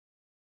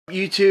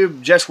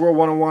YouTube, Jess World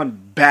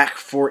 101 back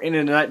for End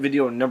of the Night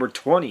video number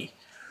 20.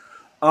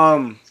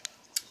 I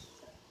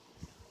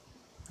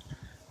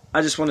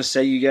just want to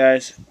say, you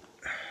guys,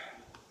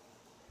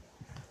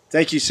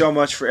 thank you so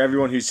much for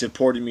everyone who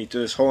supported me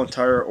through this whole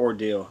entire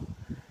ordeal.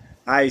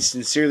 I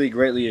sincerely,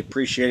 greatly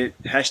appreciate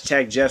it.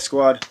 Hashtag Jeff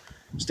Squad,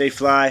 stay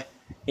fly,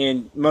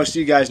 and most of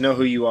you guys know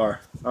who you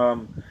are.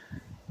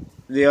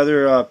 The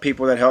other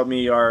people that helped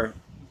me are,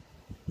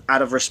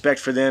 out of respect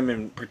for them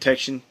and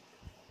protection,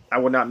 I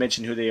will not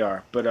mention who they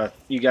are, but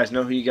you guys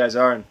know who you guys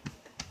are, and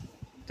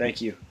thank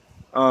you.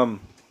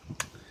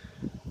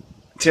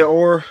 To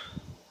Orr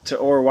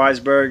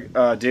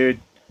Weisberg, dude,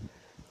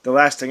 the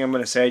last thing I'm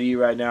going to say to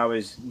you right now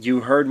is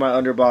you heard my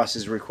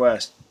underboss's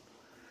request.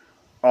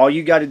 All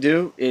you got to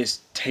do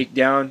is take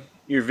down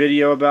your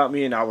video about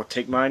me, and I will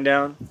take mine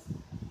down.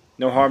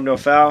 No harm, no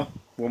foul.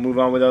 We'll move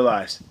on with our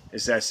lives.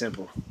 It's that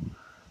simple.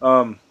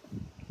 But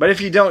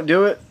if you don't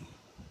do it,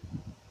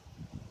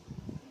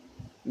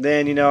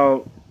 then, you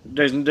know,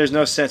 there's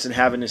no sense in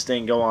having this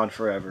thing go on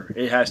forever.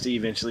 It has to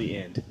eventually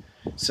end.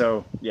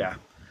 So, yeah.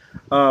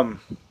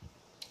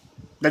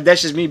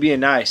 That's just me being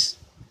nice.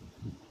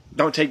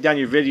 Don't take down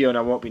your video and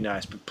I won't be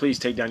nice. But please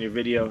take down your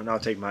video and I'll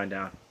take mine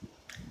down.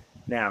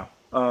 Now,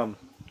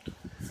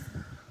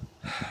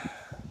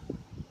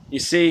 you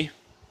see,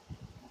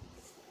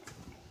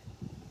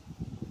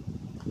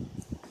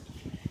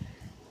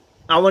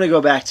 I want to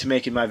go back to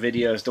making my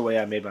videos the way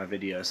I made my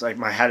videos. Like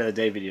my Hat of the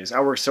Day videos.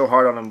 I worked so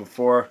hard on them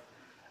before.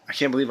 I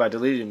can't believe I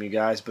deleted them, you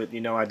guys, but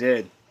you know I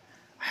did.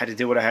 I had to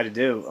do what I had to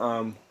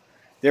do.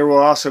 There will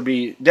also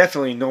be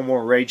definitely no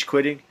more rage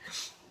quitting.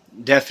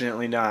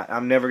 Definitely not.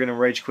 I'm never going to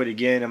rage quit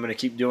again. I'm going to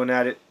keep doing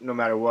that no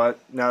matter what.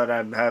 Now that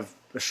I have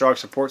a strong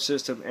support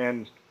system,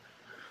 and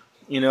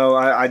you know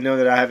I know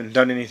that I haven't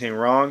done anything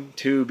wrong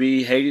to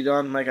be hated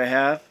on like I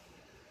have,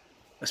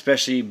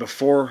 especially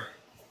before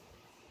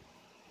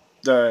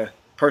the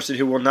person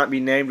who will not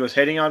be named was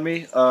hating on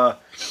me. But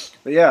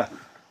yeah,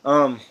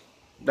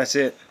 that's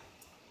it.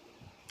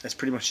 That's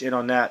pretty much it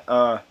on that.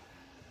 I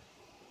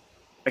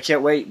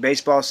can't wait.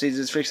 Baseball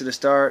season's fixing to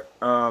start.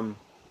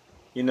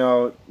 You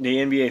know, the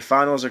NBA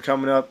Finals are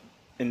coming up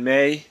in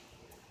May.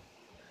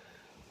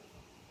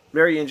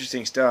 Very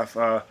interesting stuff.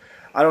 I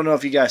don't know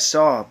if you guys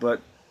saw,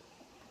 but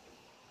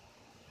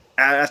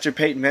after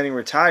Peyton Manning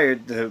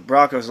retired, the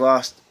Broncos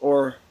lost,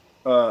 the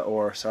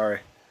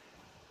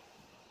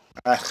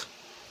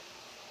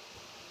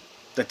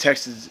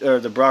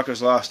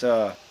Broncos lost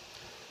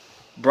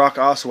Brock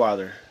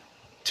Osweiler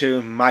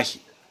to my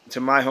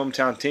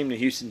hometown team, the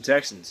Houston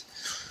Texans.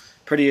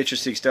 Pretty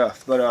interesting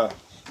stuff. But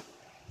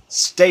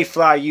stay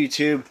fly,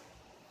 YouTube.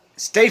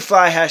 Stay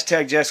fly.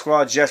 Hashtag Jess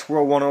Squad. Jess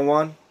World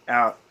 101.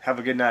 Out. Have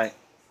a good night.